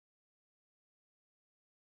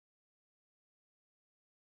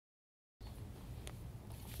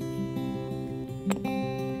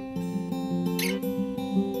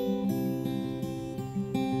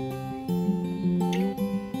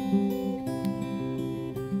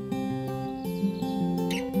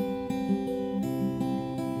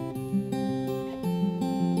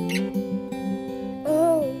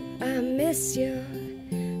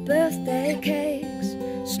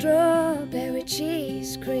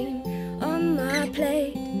cream on my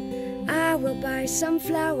plate. I will buy some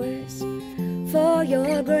flowers for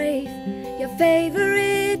your grave, your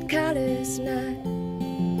favorite colors, not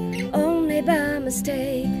only by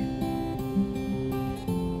mistake,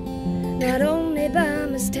 not only by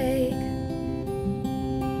mistake.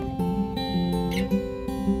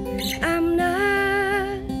 I'm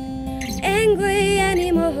not angry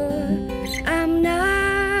anymore, I'm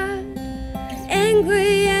not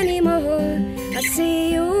angry anymore. I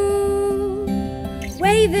see you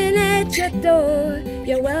waving at your door.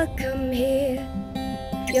 You're welcome here,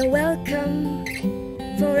 you're welcome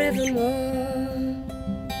forevermore.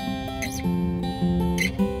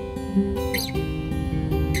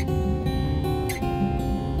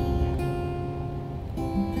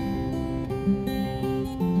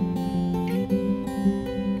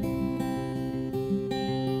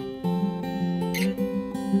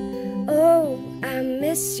 Oh, I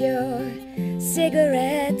miss your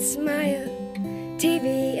cigarette smile.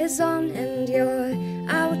 TV is on and you're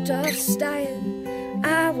out of style.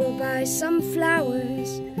 I will buy some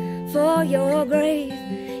flowers for your grave,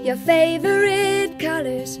 your favorite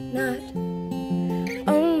colors, not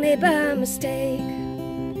only by mistake,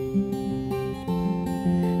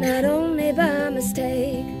 not only by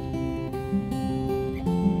mistake.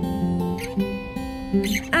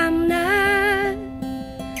 I'm not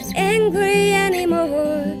angry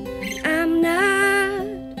anymore, I'm not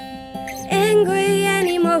angry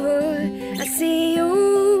anymore. I see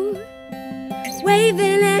you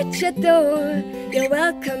waving at your door. You're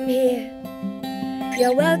welcome here,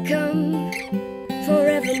 you're welcome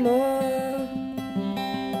forevermore.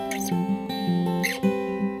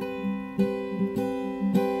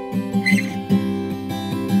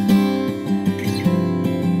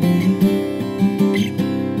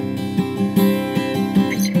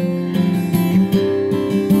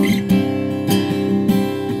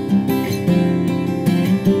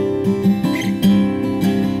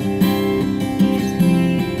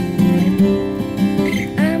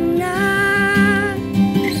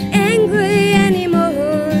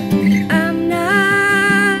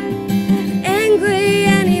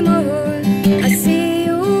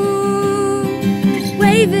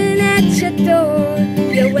 Waving at your door,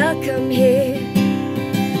 you're welcome here,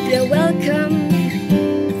 you're welcome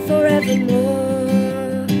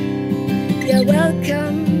forevermore. You're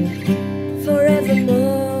welcome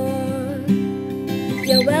forevermore.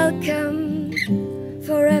 You're welcome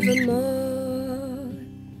forevermore.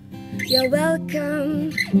 You're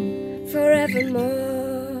welcome forevermore.